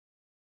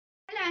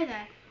Hi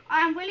there,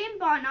 I am William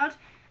Barnard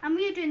and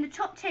we are doing the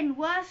top 10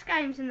 worst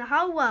games in the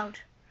whole world.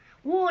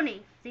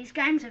 Warning, these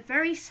games are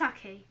very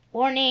sucky.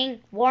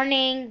 Warning,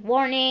 warning,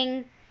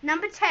 warning.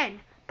 Number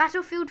 10,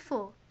 Battlefield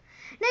 4.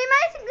 Now you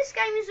may think this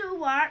game is all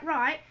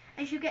right,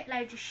 as you get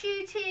loads of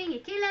shooting, you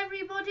kill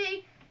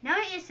everybody. No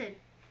it isn't.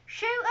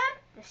 Shoot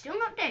them, they're still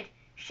not dead.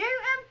 Shoot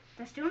them,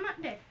 they're still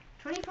not dead.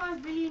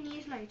 25 billion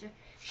years later.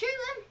 Shoot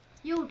them,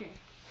 you're dead.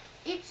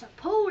 It's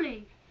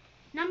appalling.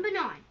 Number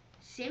 9,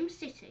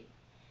 SimCity.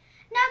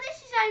 Now this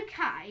is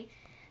okay,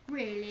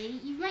 really.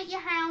 You make your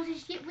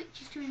houses, you get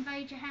witches to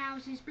invade your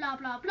houses, blah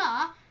blah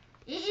blah.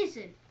 It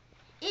isn't.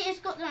 It has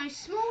got the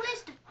most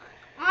smallest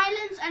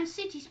islands and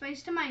city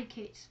space to make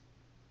it.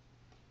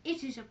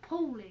 It is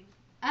appalling.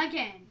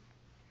 Again.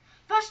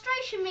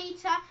 Frustration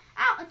meter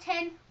out of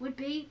 10 would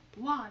be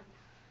 1.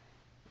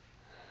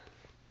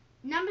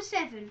 Number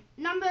 8,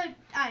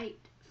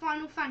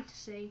 Final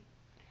Fantasy.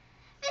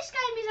 This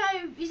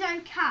game is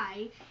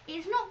okay.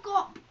 It's not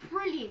got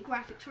brilliant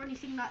graphics or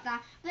anything like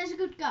that. There's a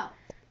good go.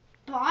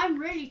 But I'm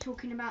really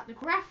talking about the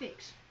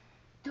graphics.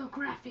 The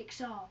graphics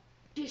are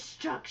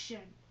destruction.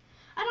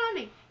 And I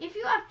mean, if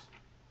you have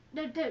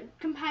the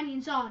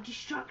companions are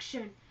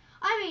destruction.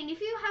 I mean,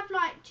 if you have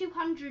like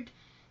 200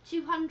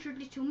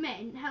 little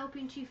men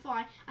helping to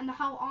fight and the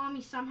whole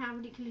army somehow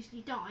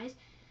ridiculously dies,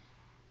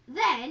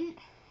 then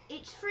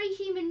it's 3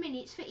 human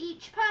minutes for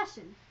each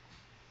person.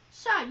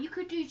 So you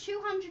could do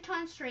 200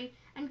 times 3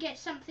 and get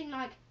something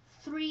like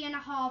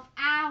 3.5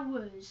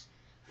 hours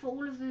for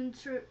all of them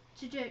to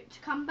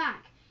come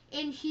back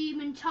in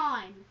human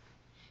time.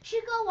 So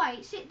you go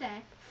away, sit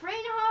there,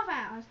 3.5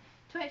 hours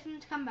to wait for them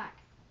to come back.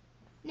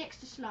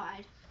 Next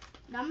slide.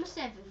 Number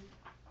 7,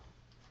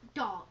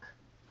 Dark.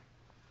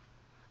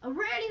 A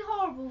really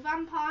horrible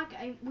vampire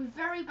game with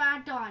very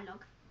bad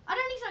dialogue. I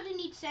don't exactly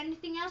need to say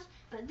anything else,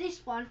 but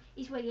this one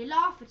is where you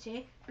laugh at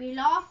it, but you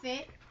laugh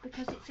it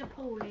because it's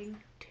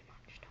appalling.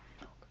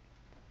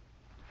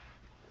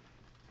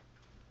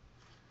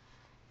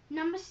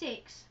 Number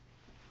 6,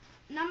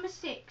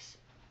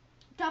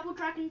 Double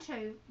Dragon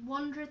 2,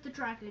 Wander of the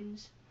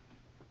Dragons.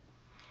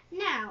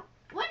 Now,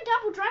 when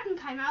Double Dragon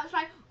came out, it's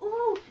like,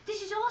 oh,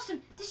 this is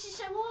awesome, this is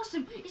so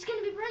awesome, it's going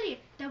to be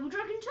brilliant. Double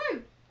Dragon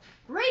 2,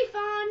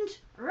 refund,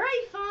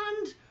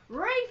 refund,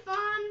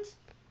 refund.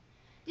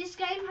 This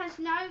game has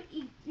no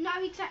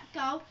exact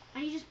goal,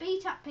 and you just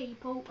beat up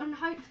people and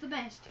hope for the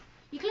best.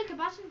 You click a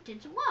button, it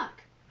didn't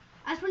work,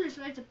 as well as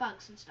loads of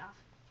bugs and stuff.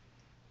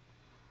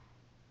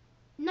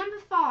 Number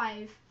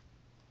 5,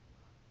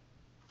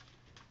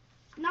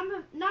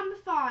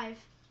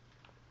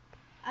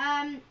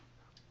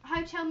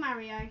 Hotel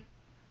Mario.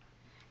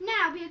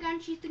 Now we are going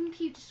to use the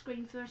computer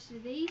screen for the rest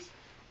of these.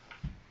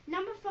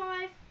 Number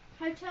 5,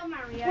 Hotel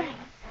Mario. Wait.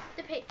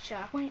 The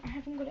picture. Wait, I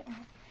haven't got it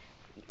on.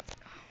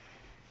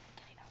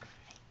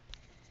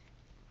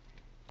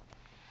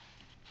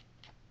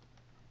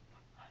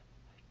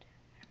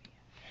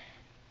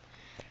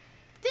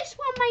 This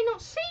one may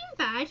not seem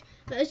bad,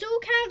 but as all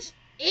counts,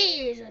 it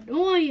is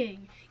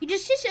annoying. You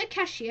just sit at a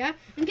cashier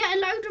and get a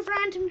load of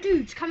random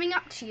dudes coming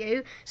up to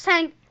you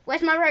saying,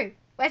 "Where's my room?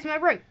 Where's my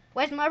room?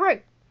 Where's my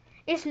room?"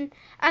 And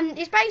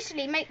it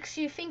basically makes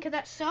you think of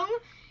that song,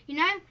 you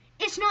know,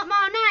 "It's not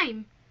my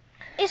name.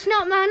 It's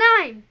not my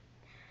name."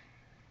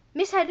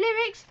 Misheard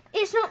lyrics,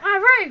 "It's not my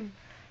room.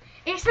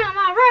 It's not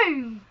my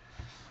room."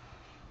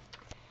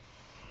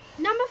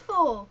 Number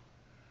 4,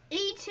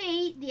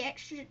 E.T. the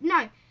extra,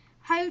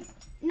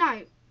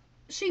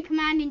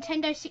 Superman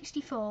Nintendo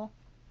 64.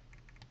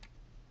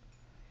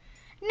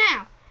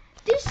 Now,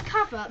 this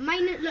cover may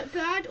not look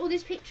good, or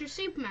this picture of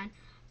Superman,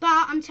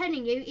 but I'm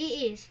telling you, it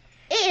is.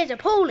 It is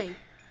appalling.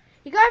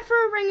 You go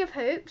through a ring of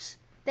hoops,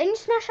 then you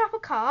smash up a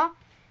car,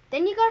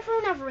 then you go through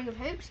another ring of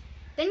hoops,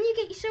 then you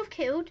get yourself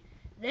killed,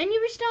 then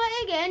you restart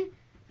it again,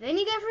 then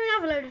you go through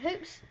another load of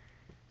hoops.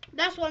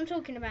 That's what I'm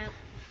talking about.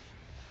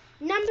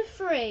 Number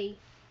 3,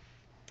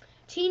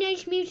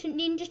 Teenage Mutant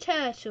Ninja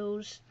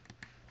Turtles.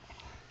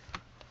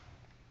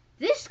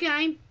 This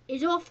game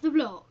is off the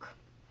block.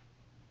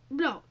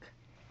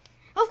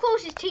 Of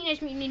course, it's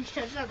Teenage Mutant Ninja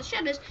Turtles Out of the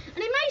Shadows,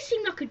 and it may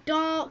seem like a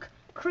dark,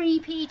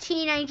 creepy,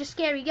 teenager,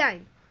 scary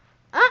game.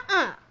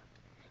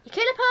 You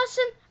kill a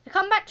person, they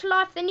come back to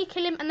life, then you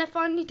kill him, and they're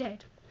finally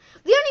dead.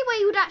 The only way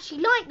you would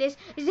actually like this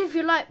is if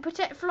you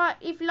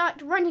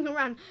liked running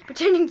around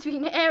pretending to be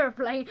an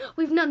aeroplane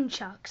with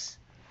nunchucks.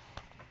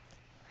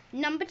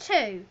 Number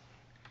 2,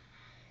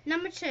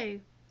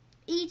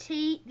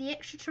 E.T. the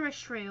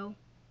Extraterrestrial.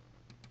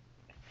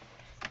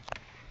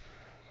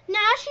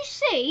 Now, as you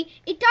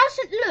see, it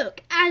doesn't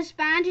look as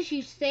bad as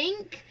you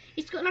think.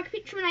 It's got like a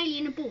picture of an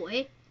alien, a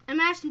boy, and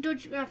it has some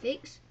dodgy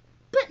graphics.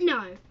 But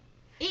no,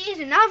 it is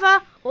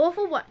another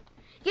awful one.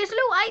 There's a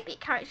little 8-bit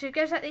character who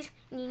goes like this,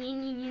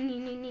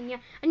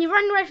 and you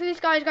run away from this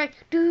guy who's going,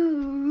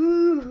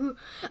 doo,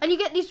 and you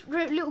get this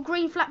little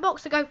green flat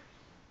box to go,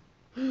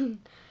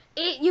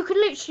 you can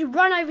literally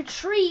run over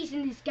trees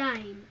in this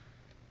game.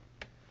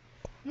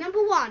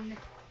 Number 1,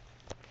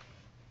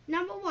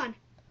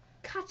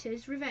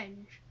 Cutter's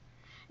Revenge.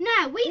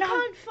 Now, we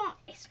can't find...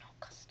 It's not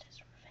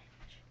Custer's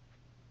Revenge.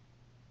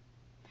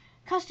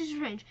 Custer's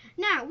Revenge.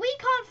 Now, we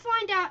can't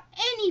find out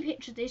any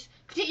picture of this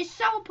because it is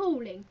so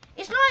appalling.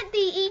 It's like the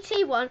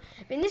E.T. one,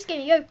 but in this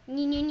game you go,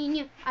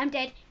 I'm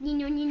dead, I'm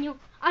dead,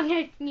 I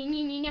got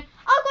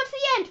to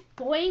the end,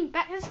 boing,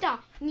 back to the start,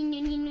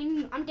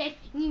 I'm dead,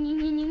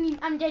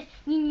 I'm dead,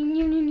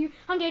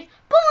 I'm dead,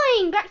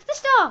 boing, back to the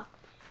start.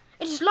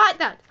 It is like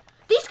that.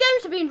 These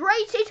games have been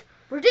rated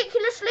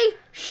ridiculously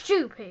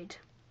stupid.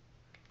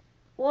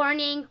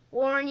 Warning,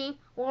 warning,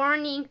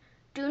 warning.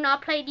 Do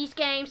not play these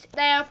games.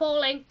 They are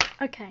falling.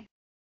 Okay.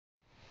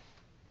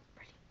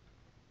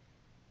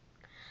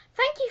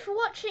 Thank you for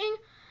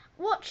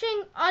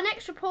watching. Our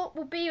next report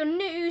will be on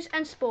news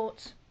and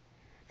sports.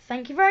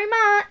 Thank you very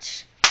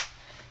much.